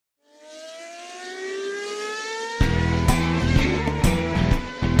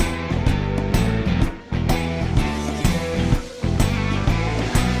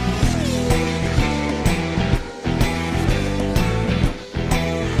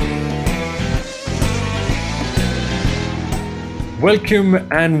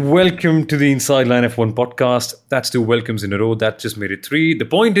Welcome to the Inside Line F1 podcast. That's two welcomes in a row. That just made it three. The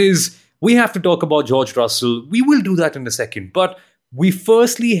point is, we have to talk about George Russell. We will do that in a second. But we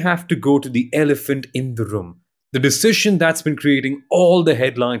firstly have to go to the elephant in the room. The decision that's been creating all the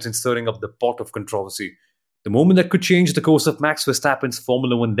headlines and stirring up the pot of controversy. The moment that could change the course of Max Verstappen's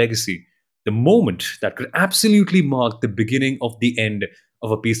Formula One legacy. The moment that could absolutely mark the beginning of the end of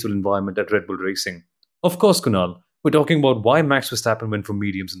a peaceful environment at Red Bull Racing. Of course, Kunal, we're talking about why Max Verstappen went for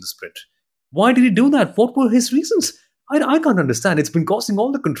mediums in the sprint. Why did he do that? What were his reasons? I can't understand. It's been causing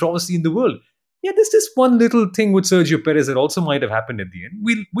all the controversy in the world. Yeah, there's this one little thing with Sergio Perez that also might have happened at the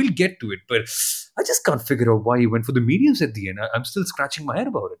end. We'll get to it, but I just can't figure out why he went for the mediums at the end. I'm still scratching my head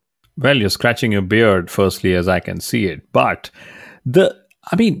about it. Well, you're scratching your beard, firstly, as I can see it. But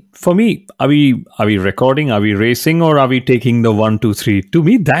for me, are we recording? Are we racing? Or are we taking the 1, 2, 3? To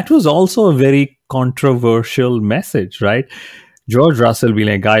me, that was also a very controversial message, right? George Russell being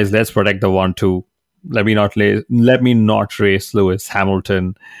like, guys, let's protect the 1, 2. Let me not race Lewis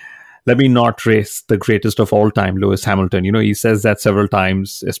Hamilton. Let me not race the greatest of all time, Lewis Hamilton. You know, he says that several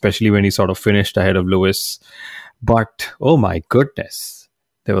times, especially when he sort of finished ahead of Lewis. But, oh my goodness.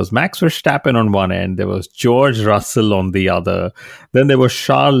 There was Max Verstappen on one end. There was George Russell on the other. Then there was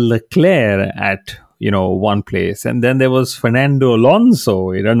Charles Leclerc at, one place. And then there was Fernando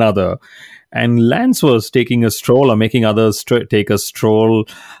Alonso in another. And Lance was taking a stroll or making others take a stroll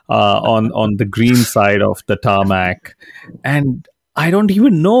on the green side of the tarmac. And I don't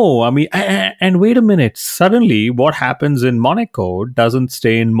even know. And wait a minute. Suddenly, what happens in Monaco doesn't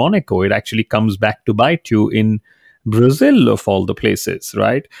stay in Monaco. It actually comes back to bite you in Brazil, of all the places,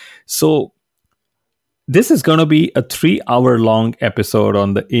 right? So this is going to be a 3-hour-long episode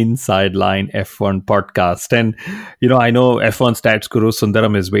on the Inside Line F1 podcast. And, I know F1 stats guru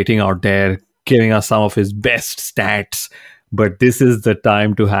Sundaram is waiting out there, giving us some of his best stats. But this is the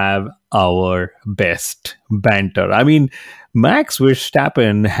time to have our best banter. Max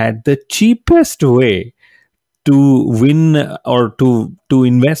Verstappen had the cheapest way to win or to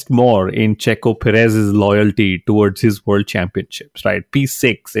invest more in Checo Perez's loyalty towards his world championships, right?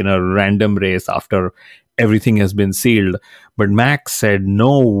 P6 in a random race after everything has been sealed. But Max said,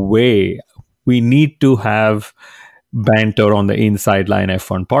 no way, we need to have banter on the Inside Line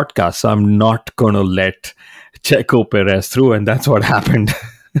F1 podcast. So I'm not going to let Checo Perez through. And that's what happened.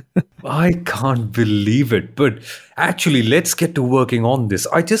 I can't believe it. But actually, let's get to working on this.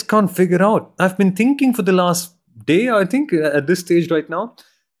 I just can't figure out. I've been thinking for the last day, I think, at this stage right now,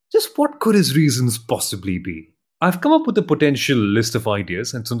 just what could his reasons possibly be? I've come up with a potential list of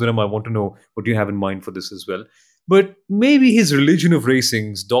ideas. And Sundaram, I want to know what you have in mind for this as well. But maybe his religion of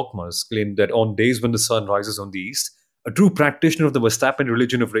racing's dogmas claim that on days when the sun rises on the east, a true practitioner of the Verstappen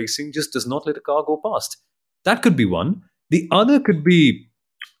religion of racing just does not let a car go past. That could be one. The other could be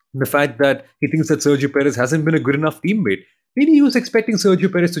the fact that he thinks that Sergio Perez hasn't been a good enough teammate. Maybe he was expecting Sergio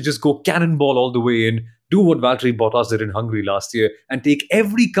Perez to just go cannonball all the way in, do what Valtteri Bottas did in Hungary last year, and take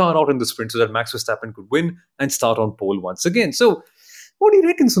every car out in the sprint so that Max Verstappen could win and start on pole once again. So, what do you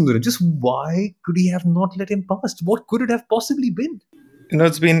reckon, Sundaram? Just why could he have not let him past? What could it have possibly been?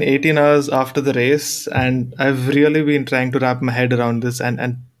 It's been 18 hours after the race, and I've really been trying to wrap my head around this.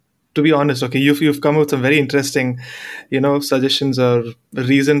 And to be honest, okay, you've come up with some very interesting, suggestions or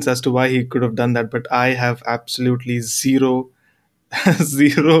reasons as to why he could have done that. But I have absolutely zero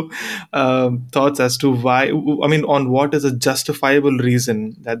thoughts as to why. On what is a justifiable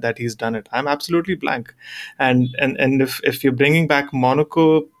reason that he's done it. I'm absolutely blank. And if you're bringing back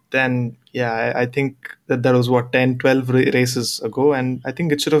Monaco, then yeah, I think that was 10, 12 races ago, and I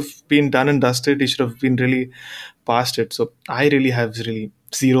think it should have been done and dusted. He should have been really past it. So I really have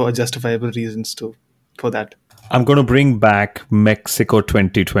zero justifiable reasons for that. I'm going to bring back Mexico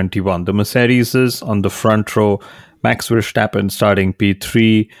 2021. The Mercedes is on the front row. Max Verstappen starting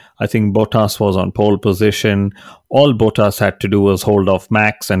P3. I think Bottas was on pole position. All Bottas had to do was hold off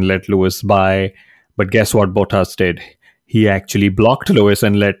Max and let Lewis by. But guess what Bottas did? He actually blocked Lewis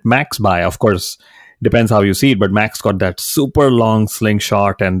and let Max by. Of course, depends how you see it, but Max got that super long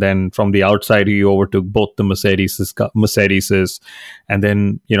slingshot, and then from the outside he overtook both the Mercedeses, and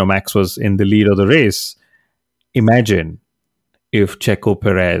then Max was in the lead of the race. Imagine if Checo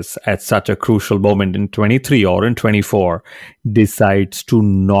Perez at such a crucial moment in 23 or in 24 decides to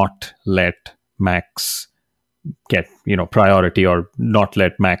not let Max get priority or not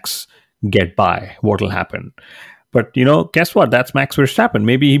let Max get by. What will happen? But, guess what? That's Max Verstappen.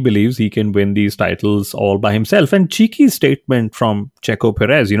 Maybe he believes he can win these titles all by himself. And cheeky statement from Checo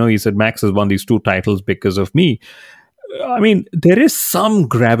Perez. He said, Max has won these 2 titles because of me. I mean, there is some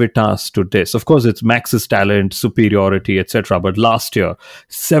gravitas to this. Of course, it's Max's talent, superiority, etc. But last year,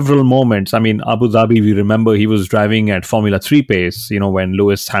 several moments. I mean, Abu Dhabi, we remember he was driving at Formula 3 pace, when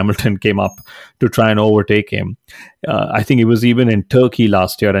Lewis Hamilton came up to try and overtake him. I think it was even in Turkey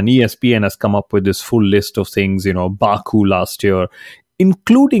last year, and ESPN has come up with this full list of things, Baku last year,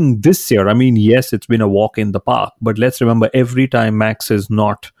 including this year. I mean, yes, it's been a walk in the park, but let's remember every time Max has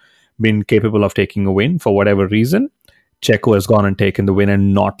not been capable of taking a win for whatever reason, Checo has gone and taken the win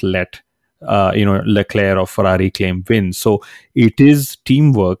and not let Leclerc or Ferrari claim wins. So it is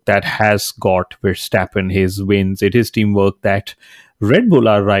teamwork that has got Verstappen his wins. It is teamwork that Red Bull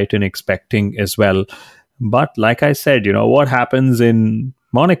are right in expecting as well. But like I said, what happens in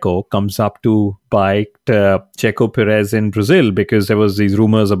Monaco comes up to bite Checo Perez in Brazil, because there was these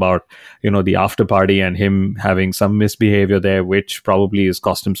rumors about, the after party and him having some misbehavior there, which probably has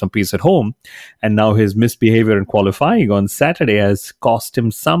cost him some peace at home. And now his misbehavior in qualifying on Saturday has cost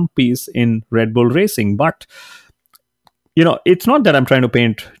him some peace in Red Bull Racing. But, it's not that I'm trying to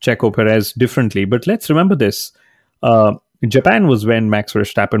paint Checo Perez differently, but let's remember this. Japan was when Max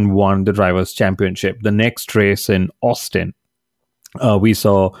Verstappen won the Drivers' Championship. The next race in Austin, we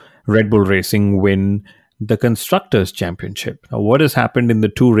saw Red Bull Racing win the Constructors' Championship. Now, what has happened in the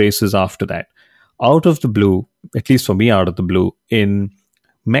two races after that? Out of the blue, at least for me, out of the blue, in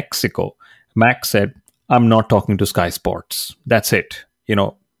Mexico, Max said, I'm not talking to Sky Sports. That's it.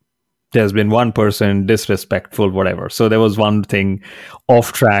 There's been one person disrespectful, whatever. So there was one thing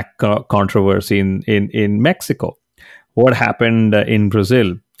off-track controversy in Mexico. What happened in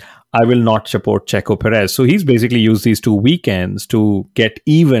Brazil? I will not support Checo Perez. So he's basically used these 2 weekends to get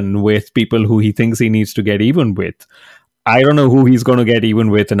even with people who he thinks he needs to get even with. I don't know who he's going to get even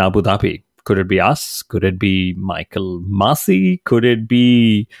with in Abu Dhabi. Could it be us? Could it be Michael Masi? Could it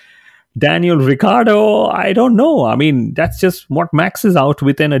be Daniel Ricciardo? I don't know. I mean, that's just what Max is out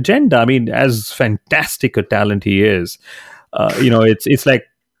with an agenda. I mean, as fantastic a talent he is, it's like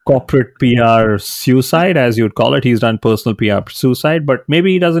corporate PR suicide, as you'd call it. He's done personal PR suicide, but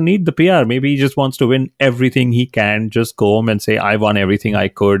maybe he doesn't need the PR. Maybe he just wants to win everything he can, just go home and say, I won everything I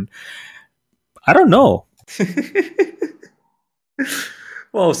could. I don't know.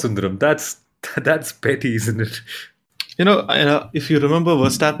 Wow, Sundaram, that's petty, isn't it? If you remember,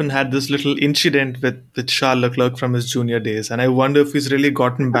 Verstappen had this little incident with Charles Leclerc from his junior days, and I wonder if he's really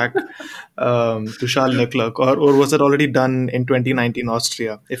gotten back to Charles Leclerc, or was it already done in 2019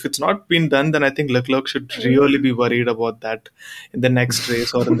 Austria? If it's not been done, then I think Leclerc should really be worried about that in the next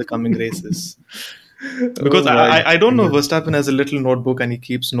race or in the coming races. Because I don't know, Verstappen has a little notebook and he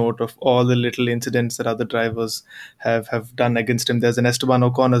keeps note of all the little incidents that other drivers have done against him. There's an Esteban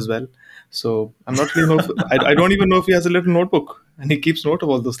Ocon as well. So I'm not really know I don't even know if he has a little notebook and he keeps note of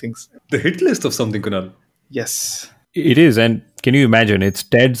all those things. The hit list of something, Kunal. Yes. It is. And can you imagine? It's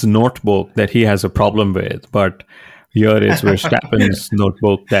Ted's notebook that he has a problem with, but here is Verstappen's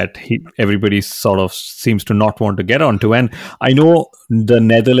notebook that everybody sort of seems to not want to get onto. And I know the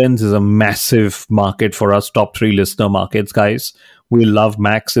Netherlands is a massive market for us, top 3 listener markets, guys. We love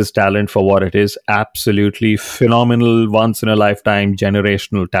Max's talent for what it is. Absolutely phenomenal, once in a lifetime,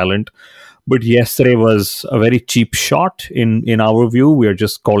 generational talent. But yesterday was a very cheap shot in our view. We're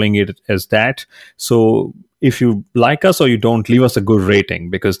just calling it as that. So if you like us or you don't, leave us a good rating,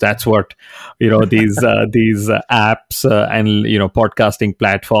 because that's what these apps and podcasting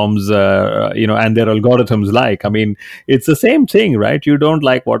platforms and their algorithms like. I mean, it's the same thing, right? You don't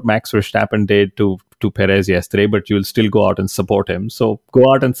like what Max Verstappen did to Perez yesterday, but you'll still go out and support him. So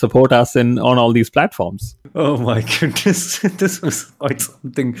go out and support us on all these platforms. Oh my goodness, this was quite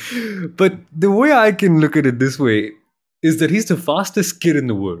something. But the way I can look at it this way is that he's the fastest kid in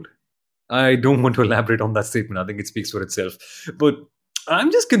the world. I don't want to elaborate on that statement. I think it speaks for itself. But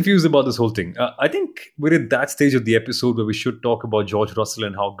I'm just confused about this whole thing. I think we're at that stage of the episode where we should talk about George Russell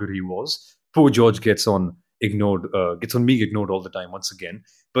and how good he was. Poor George gets on being ignored all the time once again.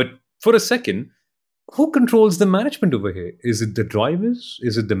 But for a second, who controls the management over here? Is it the drivers?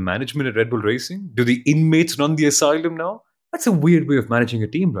 Is it the management at Red Bull Racing? Do the inmates run the asylum now? That's a weird way of managing a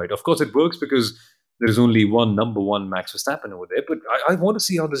team, right? Of course, it works because there is only one number one Max Verstappen over there. But I want to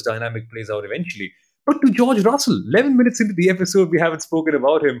see how this dynamic plays out eventually. But to George Russell, 11 minutes into the episode, we haven't spoken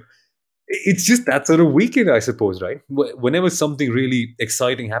about him. It's just that sort of weekend, I suppose, right? Whenever something really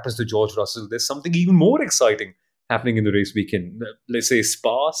exciting happens to George Russell, there's something even more exciting happening in the race weekend. Let's say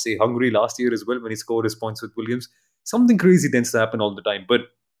Spa, say Hungary last year as well, when he scored his points with Williams. Something crazy tends to happen all the time. But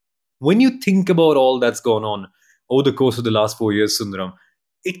when you think about all that's gone on over the course of the last 4 years, Sundaram,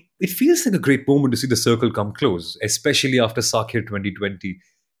 it feels like a great moment to see the circle come close, especially after Sakhir 2020.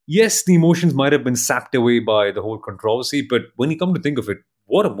 Yes, the emotions might have been sapped away by the whole controversy, but when you come to think of it,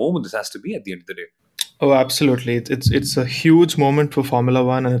 what a moment this has to be at the end of the day. Oh, absolutely. It's a huge moment for Formula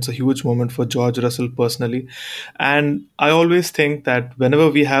One, and it's a huge moment for George Russell personally. And I always think that whenever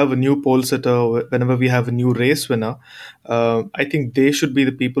we have a new pole sitter, or whenever we have a new race winner, I think they should be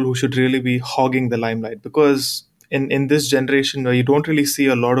the people who should really be hogging the limelight, because in this generation where you don't really see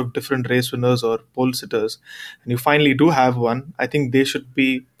a lot of different race winners or pole sitters, and you finally do have one, I think they should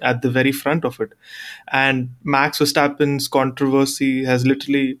be at the very front of it. And Max Verstappen's controversy has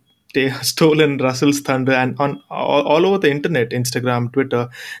literally stolen Russell's thunder, and on all over the internet, Instagram, Twitter,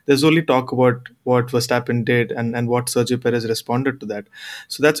 there's only talk about what Verstappen did and what Sergio Perez responded to that.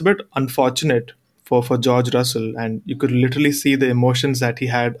 So that's a bit unfortunate for George Russell, and you could literally see the emotions that he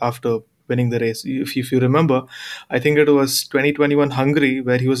had after winning the race. If you remember, I think it was 2021 Hungary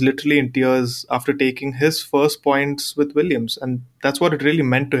where he was literally in tears after taking his first points with Williams, and that's what it really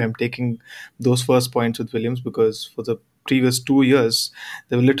meant to him, taking those first points with Williams, because for the previous 2 years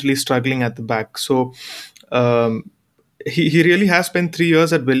they were literally struggling at the back. So um, he really has spent 3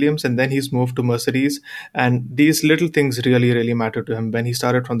 years at Williams, and then he's moved to Mercedes. And these little things really, really matter to him. When he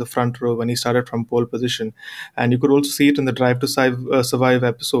started from the front row, when he started from pole position, and you could also see it in the Drive to Survive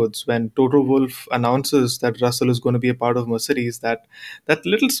episodes when Toto Wolff announces that Russell is going to be a part of Mercedes. That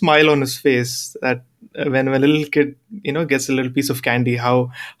little smile on his face, that when a little kid gets a little piece of candy,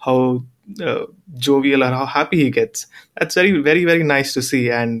 how jovial or how happy he gets. That's very, very, very nice to see.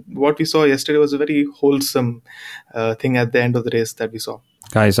 And what we saw yesterday was a very wholesome thing at the end of the race that we saw.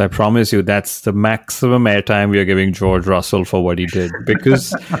 Guys, I promise you that's the maximum airtime we are giving George Russell for what he did.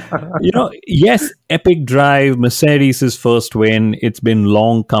 Because, yes, epic drive, Mercedes' first win. It's been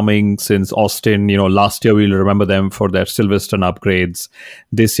long coming since Austin. Last year we'll remember them for their Silverstone upgrades.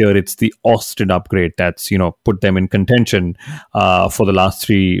 This year it's the Austin upgrade that's, put them in contention for the last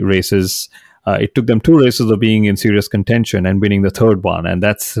 3 races. It took them 2 races of being in serious contention and winning the third one. And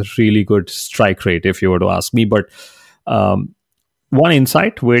that's a really good strike rate, if you were to ask me. But one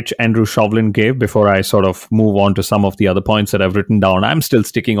insight which Andrew Shovlin gave before I sort of move on to some of the other points that I've written down, I'm still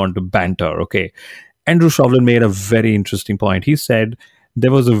sticking on to banter, okay? Andrew Shovlin made a very interesting point. He said there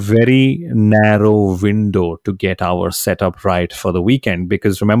was a very narrow window to get our setup right for the weekend,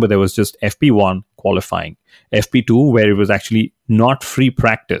 because remember, there was just FP1 qualifying, FP2 where it was actually not free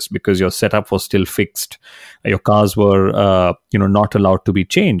practice because your setup was still fixed. Your cars were not allowed to be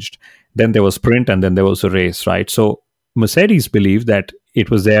changed. Then there was sprint, and then there was a race, right? So Mercedes believed that it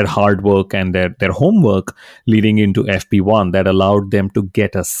was their hard work and their homework leading into FP1 that allowed them to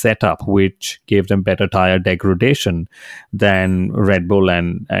get a setup which gave them better tire degradation than Red Bull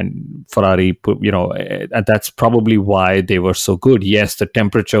and Ferrari. And that's probably why they were so good. Yes, the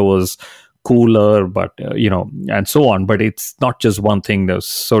temperature was cooler, but and so on. But it's not just one thing. There's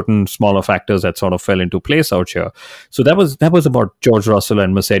certain smaller factors that sort of fell into place out here. So that was about George Russell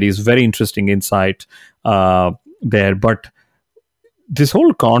and Mercedes. Very interesting insight there. But this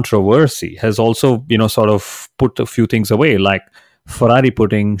whole controversy has also, sort of put a few things away, like Ferrari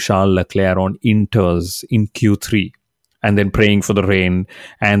putting Charles Leclerc on inters in Q3 and then praying for the rain.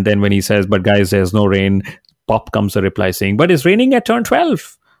 And then when he says, but guys, there's no rain, pop comes a reply saying, but it's raining at turn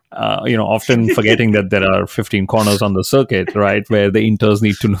 12. Often forgetting that there are 15 corners on the circuit, right, where the inters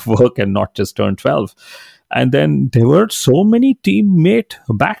need to work and not just turn 12. And then there were so many teammate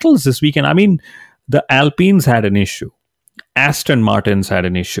battles this weekend. I mean, the Alpines had an issue. Aston Martins had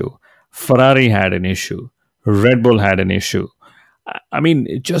an issue. Ferrari had an issue. Red Bull had an issue. I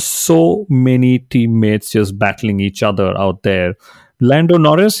mean, just so many teammates just battling each other out there. Lando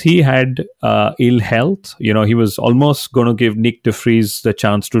Norris, he had ill health. He was almost going to give Nick de Vries the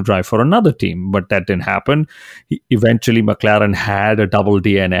chance to drive for another team, but that didn't happen. Eventually, McLaren had a double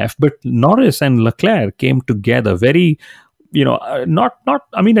DNF, but Norris and Leclerc came together very,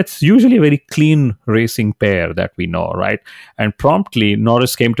 it's usually a very clean racing pair that we know, right? And promptly,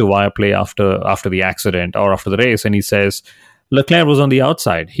 Norris came to Viaplay after the accident or after the race, and he says, Leclerc was on the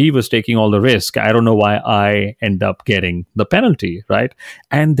outside. He was taking all the risk. I don't know why I end up getting the penalty, right?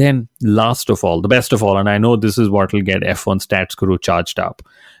 And then last of all, the best of all, and I know this is what will get F1 Stats Guru charged up,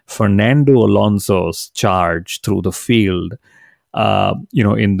 Fernando Alonso's charge through the field,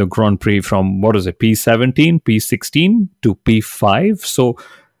 in the Grand Prix from, P17, P16 to P5. So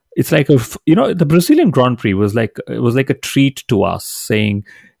it's like the Brazilian Grand Prix was like a treat to us, saying,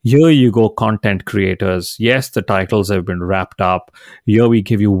 here you go, content creators. Yes, the titles have been wrapped up. Here we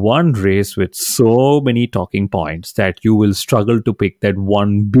give you one race with so many talking points that you will struggle to pick that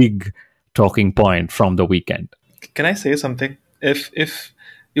one big talking point from the weekend. Can I say something? If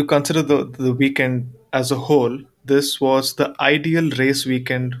you consider the weekend as a whole, this was the ideal race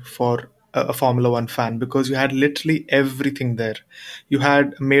weekend for a Formula One fan because you had literally everything there. You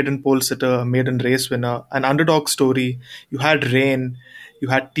had a maiden pole sitter, a maiden race winner, an underdog story, you had rain, you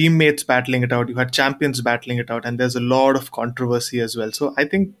had teammates battling it out, you had champions battling it out, and there's a lot of controversy as well. So I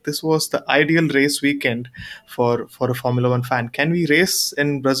think this was the ideal race weekend for a Formula One fan. Can we race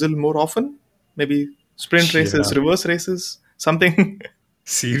in Brazil more often? Maybe sprint Yeah. races, reverse races, something.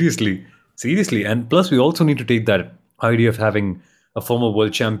 Seriously, seriously. And plus, we also need to take that idea of having a former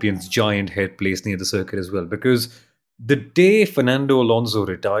world champion's giant head placed near the circuit as well. Because the day Fernando Alonso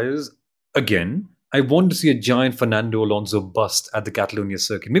retires, again, I want to see a giant Fernando Alonso bust at the Catalonia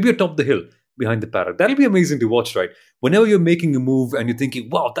circuit, maybe atop the hill behind the paddock. That'll be amazing to watch, right? Whenever you're making a move and you're thinking,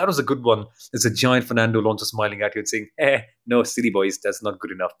 wow, that was a good one, there's a giant Fernando Alonso smiling at you and saying, no, silly boys, that's not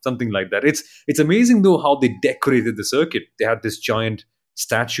good enough. Something like that. It's amazing, though, how they decorated the circuit. They had this giant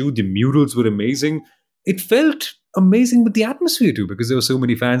statue. The murals were amazing. It felt amazing with the atmosphere too, because there were so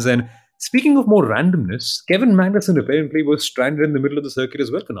many fans. And speaking of more randomness, Kevin Magnussen apparently was stranded in the middle of the circuit as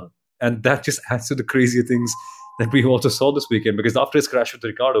well, Kunal. And that just adds to the crazier things that we also saw this weekend. Because after his crash with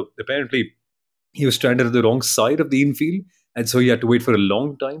Ricardo, apparently he was stranded at the wrong side of the infield, and so he had to wait for a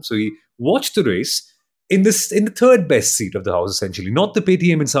long time. So he watched the race in the third best seat of the house, essentially. Not the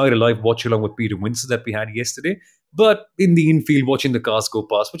PTM Insider Live watch along with Peter Winston that we had yesterday, but in the infield watching the cars go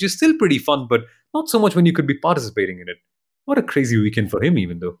past, which is still pretty fun, but not so much when you could be participating in it. What a crazy weekend for him,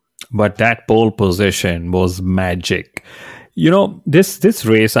 even though. But that pole position was magic. This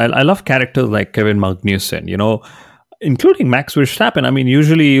race, I love characters like Kevin Magnussen, including Max Verstappen. I mean,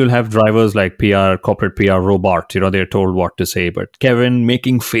 usually you'll have drivers like corporate PR robots, they're told what to say. But Kevin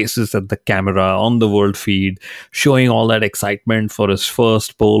making faces at the camera on the world feed, showing all that excitement for his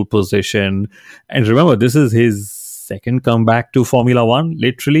first pole position. And remember, this is his second comeback to Formula One,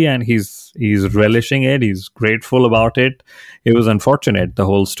 literally, and he's relishing it. He's grateful about it. It was unfortunate the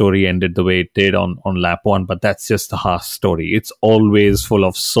whole story ended the way it did on lap one, but that's just the Haas story. It's always full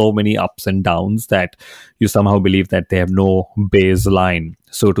of so many ups and downs that you somehow believe that they have no baseline,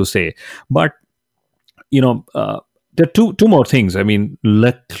 so to say. But there are two more things. I mean,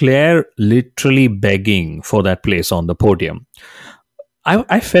 Leclerc literally begging for that place on the podium.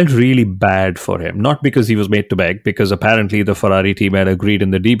 I felt really bad for him, not because he was made to beg, because apparently the Ferrari team had agreed in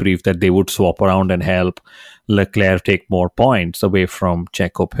the debrief that they would swap around and help Leclerc take more points away from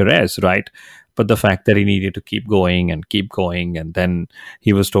Checo Perez, right? But the fact that he needed to keep going, and then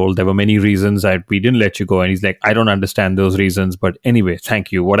he was told there were many reasons that we didn't let you go, and he's like, I don't understand those reasons, but anyway,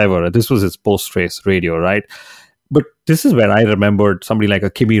 thank you, whatever. This was his post-race radio, right? But this is where I remembered somebody like a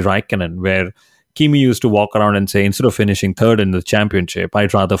Kimi Raikkonen, where Kimi used to walk around and say, instead of finishing third in the championship,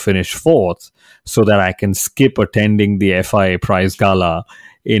 I'd rather finish fourth so that I can skip attending the FIA prize gala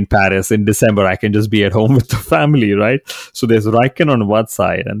in Paris in December. I can just be at home with the family, right? So there's Raikkonen on one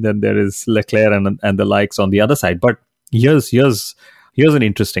side, and then there is Leclerc and the likes on the other side. But here's an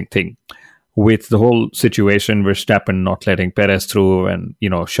interesting thing. With the whole situation, Verstappen not letting Perez through, and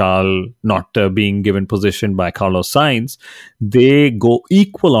Charles not being given position by Carlos Sainz, they go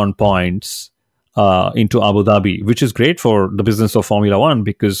equal on points into Abu Dhabi, which is great for the business of Formula One,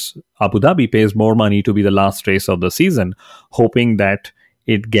 because Abu Dhabi pays more money to be the last race of the season, hoping that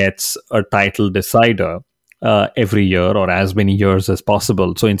it gets a title decider every year, or as many years as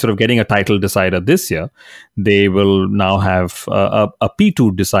possible. So instead of getting a title decider this year, they will now have a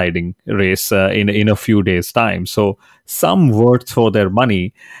P2 deciding race in a few days' time. So some worth for their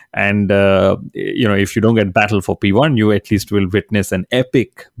money. And, if you don't get battle for P1, you at least will witness an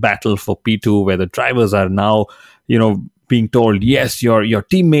epic battle for P2, where the drivers are now, being told, yes, your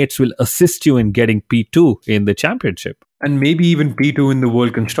teammates will assist you in getting P2 in the championship. And maybe even P2 in the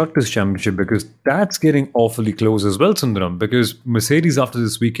World Constructors' Championship, because that's getting awfully close as well, Sundaram. Because Mercedes, after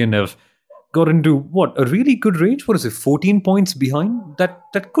this weekend, have got into, a really good range? 14 points behind?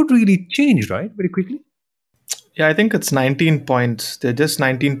 That could really change, right? Very quickly? Yeah, I think it's 19 points. They're just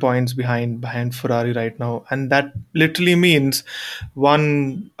 19 points behind Ferrari right now. And that literally means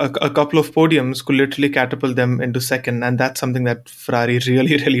a couple of podiums could literally catapult them into second. And that's something that Ferrari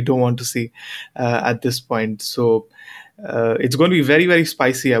really, really don't want to see at this point. So it's going to be very, very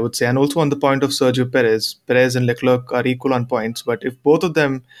spicy, I would say. And also on the point of Sergio Perez and Leclerc are equal on points. But if both of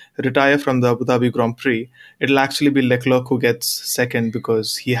them retire from the Abu Dhabi Grand Prix, it'll actually be Leclerc who gets second,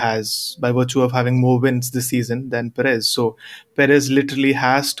 because he has, by virtue of having more wins this season than Perez. So Perez literally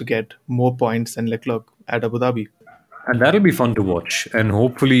has to get more points than Leclerc at Abu Dhabi. And that'll be fun to watch. And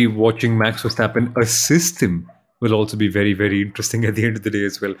hopefully watching Max Verstappen assist him will also be very, very interesting at the end of the day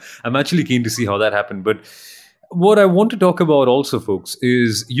as well. I'm actually keen to see how that happened. But What I want to talk about also, folks,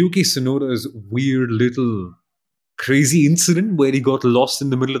 is Yuki Tsunoda's weird little crazy incident where he got lost in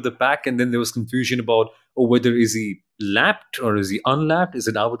the middle of the pack, and then there was confusion about, oh, whether is he lapped or is he unlapped? Is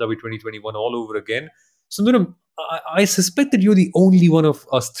it Abu Dhabi 2021 all over again? So, I suspect that you're the only one of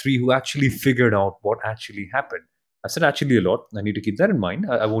us three who actually figured out what actually happened. I said actually a lot. I need to keep that in mind.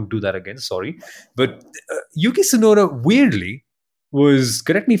 I won't do that again. Sorry. But Yuki Tsunoda, weirdly, was,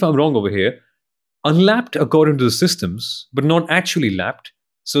 correct me if I'm wrong over here, unlapped according to the systems, but not actually lapped.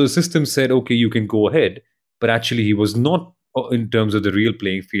 So the system said, okay, you can go ahead. But actually, he was not in terms of the real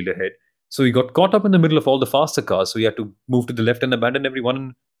playing field ahead. So he got caught up in the middle of all the faster cars. So he had to move to the left and abandon everyone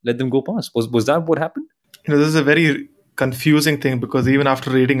and let them go past. Was that what happened? This is a very confusing thing, because even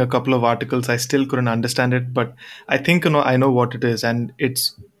after reading a couple of articles, I still couldn't understand it. But I think I know what it is, and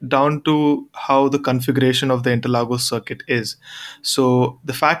it's down to how the configuration of the Interlagos circuit is. So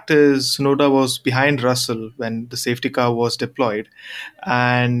the fact is, Tsunoda was behind Russell when the safety car was deployed,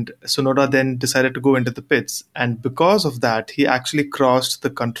 and Tsunoda then decided to go into the pits, and because of that, he actually crossed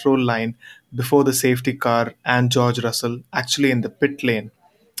the control line before the safety car and George Russell actually in the pit lane.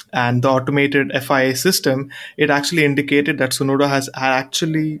 And the automated FIA system, it actually indicated that Tsunoda had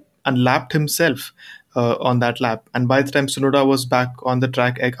actually unlapped himself on that lap. And by the time Tsunoda was back on the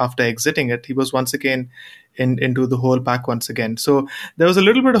track after exiting it, he was once again into the whole pack once again. So there was a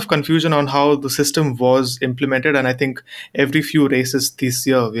little bit of confusion on how the system was implemented. And I think every few races this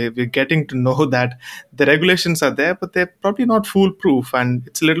year, we're getting to know that the regulations are there, but they're probably not foolproof. And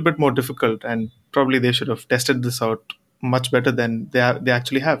it's a little bit more difficult. And probably they should have tested this out much better than they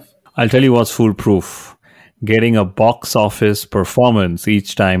actually have. I'll tell you what's foolproof. Getting a box office performance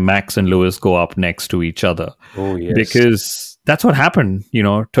each time Max and Lewis go up next to each other. Oh, yes. Because that's what happened.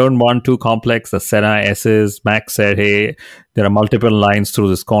 Turn 1-2 complex, the Senna S's. Max said, hey, there are multiple lines through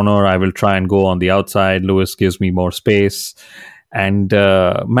this corner. I will try and go on the outside. Lewis gives me more space. And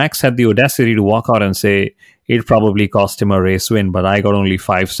Max had the audacity to walk out and say, it probably cost him a race win, but I got only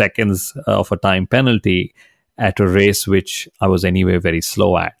 5 seconds of a time penalty at a race which I was anyway very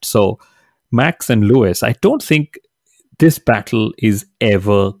slow at. So Max and Lewis, I don't think this battle is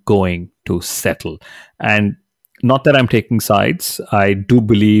ever going to settle. And not that I'm taking sides. I do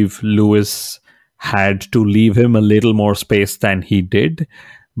believe Lewis had to leave him a little more space than he did.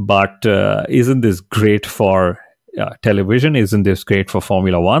 But isn't this great for television? Isn't this great for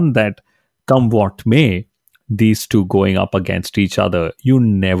Formula One? That come what may, these two going up against each other, you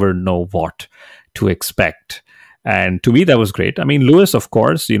never know what to expect. And to me, that was great. I mean, Lewis, of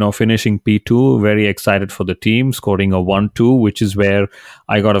course, finishing P2, very excited for the team, scoring a 1-2, which is where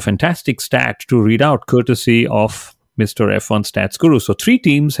I got a fantastic stat to read out, courtesy of Mr. F1 Stats Guru. So 3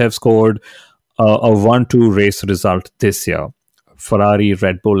 teams have scored a 1-2 race result this year. Ferrari,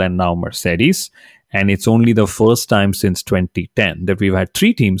 Red Bull, and now Mercedes. And it's only the first time since 2010 that we've had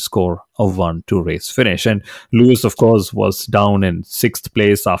 3 teams score a 1-2 race finish. And Lewis, of course, was down in 6th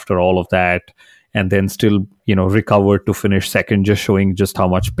place after all of that, and then still, recovered to finish second, just showing just how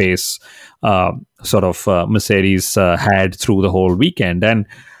much pace Mercedes had through the whole weekend. And,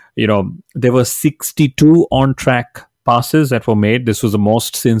 there were 62 on-track passes that were made. This was the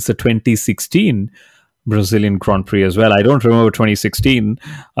most since the 2016 Brazilian Grand Prix as well. I don't remember 2016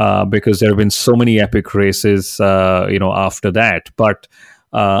 because there have been so many epic races, after that. But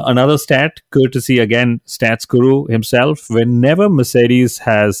another stat, courtesy again, Stats Guru himself, whenever Mercedes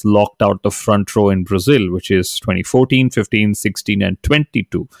has locked out the front row in Brazil, which is 2014, 15, 16, and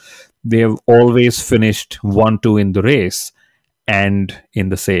 22, they have always finished 1-2 in the race and in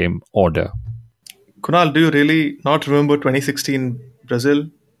the same order. Kunal, do you really not remember 2016 Brazil?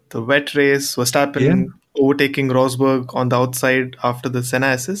 The wet race, Verstappen overtaking Rosberg on the outside after the Senna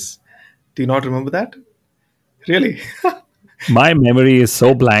SS? Do you not remember that? Really? My memory is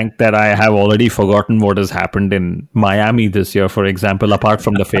so blank that I have already forgotten what has happened in Miami this year, for example, apart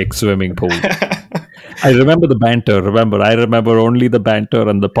from the fake swimming pool. I remember the banter. I remember only the banter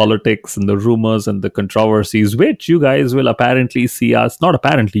and the politics and the rumors and the controversies, which you guys will apparently see us, not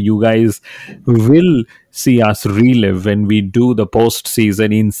apparently, you guys will see us relive when we do the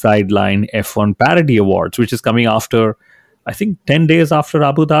post-season Inside Line F1 Parody Awards, which is coming after, I think, 10 days after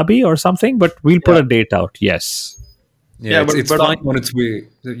Abu Dhabi or something, but we'll put a date out, yes. Yeah, it's fine on its way.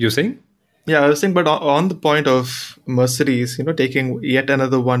 You're saying? Yeah, I was saying, but on the point of Mercedes, taking yet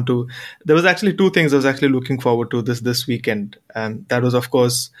another 1-2, there was actually 2 things I was actually looking forward to this weekend. And that was, of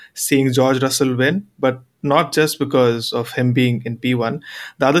course, seeing George Russell win, but not just because of him being in P1.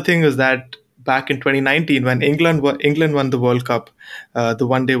 The other thing is that back in 2019, when England won the World Cup, the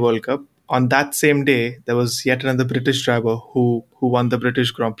one-day World Cup, on that same day, there was yet another British driver who won the British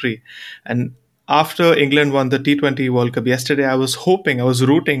Grand Prix. And after England won the T20 World Cup yesterday, I was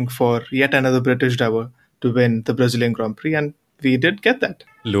rooting for yet another British driver to win the Brazilian Grand Prix, and we did get that.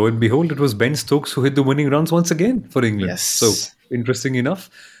 Lo and behold, it was Ben Stokes who hit the winning runs once again for England. Yes. So, interesting enough.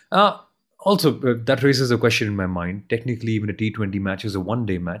 Also, that raises a question in my mind. Technically, even a T20 match is a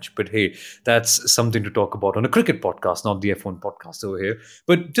one-day match. But hey, that's something to talk about on a cricket podcast, not the F1 podcast over here.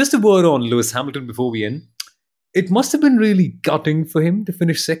 But just a word on Lewis Hamilton before we end. It must have been really gutting for him to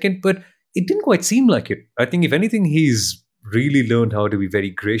finish second, but it didn't quite seem like it. I think, if anything, he's really learned how to be very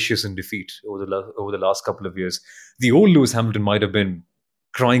gracious in defeat over the last couple of years. The old Lewis Hamilton might have been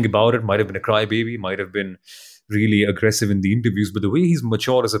crying about it, might have been a crybaby, might have been really aggressive in the interviews, but the way he's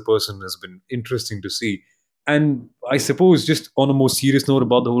matured as a person has been interesting to see. And I suppose, just on a more serious note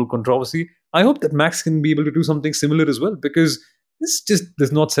about the whole controversy, I hope that Max can be able to do something similar as well, because this just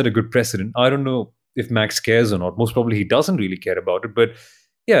does not set a good precedent. I don't know if Max cares or not. Most probably he doesn't really care about it, but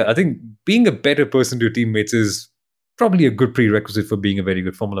yeah, I think being a better person to your teammates is probably a good prerequisite for being a very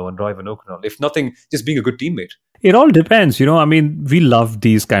good Formula One driver, no, Kunal. If nothing, just being a good teammate. It all depends, I mean, we love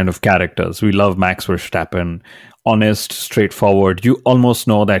these kind of characters. We love Max Verstappen, honest, straightforward. You almost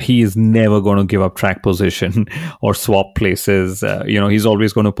know that he is never going to give up track position or swap places. He's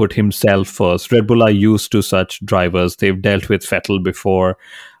always going to put himself first. Red Bull are used to such drivers. They've dealt with Vettel before.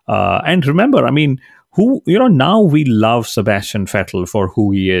 And remember, I mean, now we love Sebastian Vettel for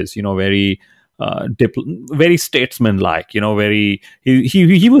who he is, very statesman-like,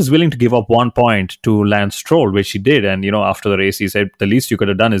 he was willing to give up 1 point to Lance Stroll, which he did. And, after the race, he said, the least you could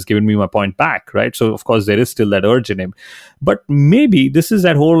have done is given me my point back, right? So, of course, there is still that urge in him. But maybe this is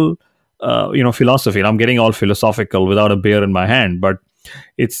that whole, philosophy. And I'm getting all philosophical without a beer in my hand. But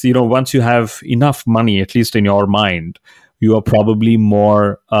it's, once you have enough money, at least in your mind, you are probably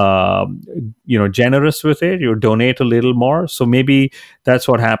more, generous with it. You donate a little more. So maybe that's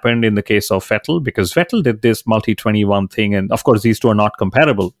what happened in the case of Vettel, because Vettel did this multi-21 thing. And of course, these two are not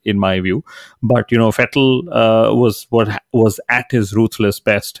comparable in my view. But, Vettel was at his ruthless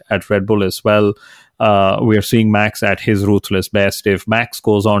best at Red Bull as well. We are seeing Max at his ruthless best. If Max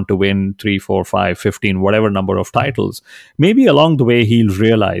goes on to win 3, 4, 5, 15, whatever number of titles, maybe along the way he'll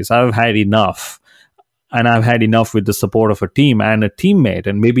realize I've had enough. And I've had enough with the support of a team and a teammate,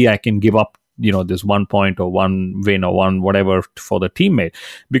 and maybe I can give up, this 1 point or one win or one whatever for the teammate.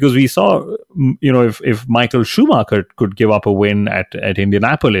 Because we saw, if Michael Schumacher could give up a win at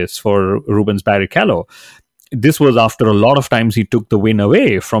Indianapolis for Rubens Barrichello, this was after a lot of times he took the win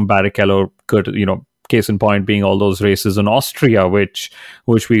away from Barrichello. Case in point being all those races in Austria, which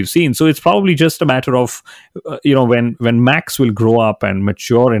we've seen. So it's probably just a matter of, when Max will grow up and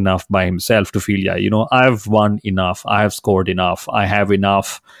mature enough by himself to feel, I've won enough, I have scored enough, I have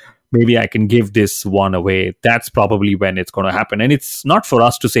enough. Maybe I can give this one away. That's probably when it's going to happen. And it's not for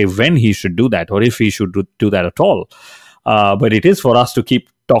us to say when he should do that or if he should do that at all. But it is for us to keep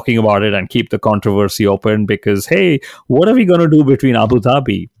talking about it and keep the controversy open, because, hey, what are we going to do between Abu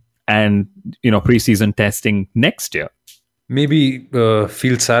Dhabi and preseason testing next year? Maybe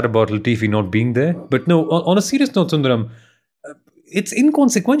feel sad about Latifi not being there. But no, on a serious note, Sundaram, it's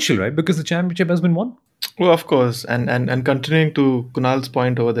inconsequential, right? Because the championship has been won. Well, of course. And continuing to Kunal's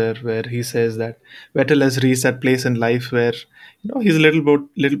point over there, where he says that Vettel has reached that place in life where, he's a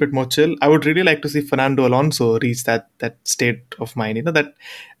little bit more chill. I would really like to see Fernando Alonso reach that state of mind, that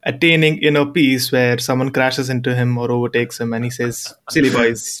attaining inner peace where someone crashes into him or overtakes him and he says, silly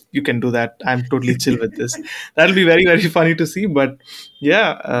boys, you can do that. I'm totally chill with this. That'll be very, very funny to see. But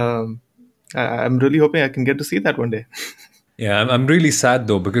yeah, I'm really hoping I can get to see that one day. Yeah, I'm really sad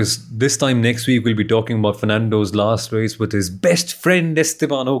though, because this time next week we'll be talking about Fernando's last race with his best friend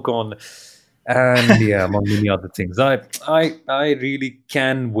Esteban Ocon, and yeah, among many other things. I really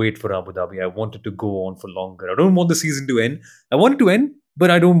can wait for Abu Dhabi. I want it to go on for longer. I don't want the season to end. I want it to end, but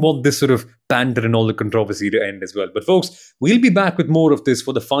I don't want this sort of banter and all the controversy to end as well. But folks, we'll be back with more of this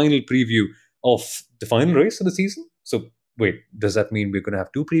for the final preview of the final race of the season. So wait, does that mean we're going to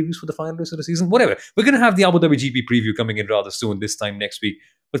have 2 previews for the final race of the season? Whatever. We're going to have the Abu Dhabi GP preview coming in rather soon, this time next week.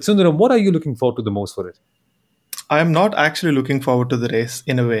 But Sundaram, what are you looking forward to the most for it? I'm not actually looking forward to the race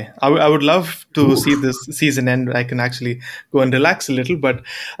in a way. I would love to see this season end. I can actually go and relax a little, but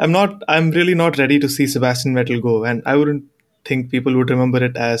I'm really not ready to see Sebastian Vettel go. And I wouldn't think people would remember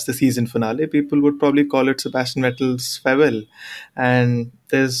it as the season finale. People would probably call it Sebastian Vettel's farewell. And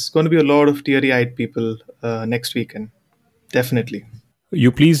there's going to be a lot of teary-eyed people next weekend. Definitely.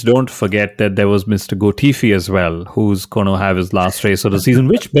 You please don't forget that there was Mr. Latifi as well, who's going to have his last race of the season,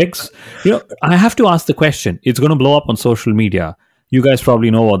 which begs, I have to ask the question. It's going to blow up on social media. You guys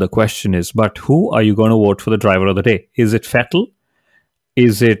probably know what the question is, but who are you going to vote for the driver of the day? Is it Vettel?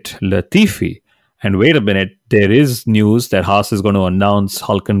 Is it Latifi? And wait a minute, there is news that Haas is going to announce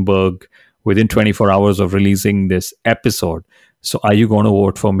Hulkenberg within 24 hours of releasing this episode. So are you going to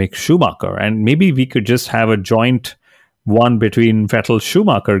vote for Mick Schumacher? And maybe we could just have a joint one between Vettel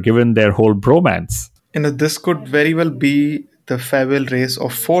Schumacher, given their whole bromance. This could very well be the farewell race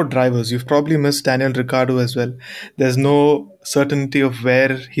of 4 drivers. You've probably missed Daniel Ricciardo as well. There's no certainty of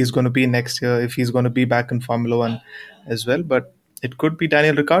where he's going to be next year, if he's going to be back in Formula One as well. But it could be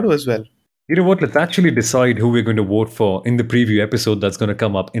Daniel Ricciardo as well. You know what? Let's actually decide who we're going to vote for in the preview episode that's going to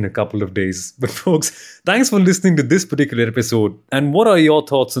come up in a couple of days. But folks, thanks for listening to this particular episode. And what are your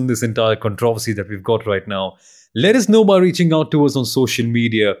thoughts on this entire controversy that we've got right now? Let us know by reaching out to us on social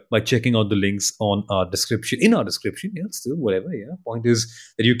media, by checking out the links on our description, Yeah, still, whatever. Yeah. Point is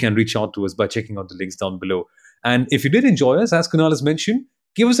that you can reach out to us by checking out the links down below. And if you did enjoy us, as Kunal has mentioned,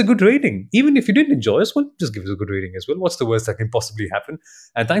 give us a good rating. Even if you didn't enjoy us, well, just give us a good rating as well. What's the worst that can possibly happen?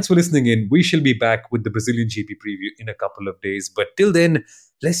 And thanks for listening in. We shall be back with the Brazilian GP preview in a couple of days. But till then,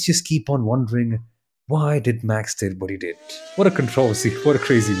 let's just keep on wondering, why did Max did what he did? What a controversy. What a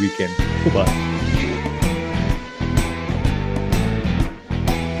crazy weekend. Goodbye.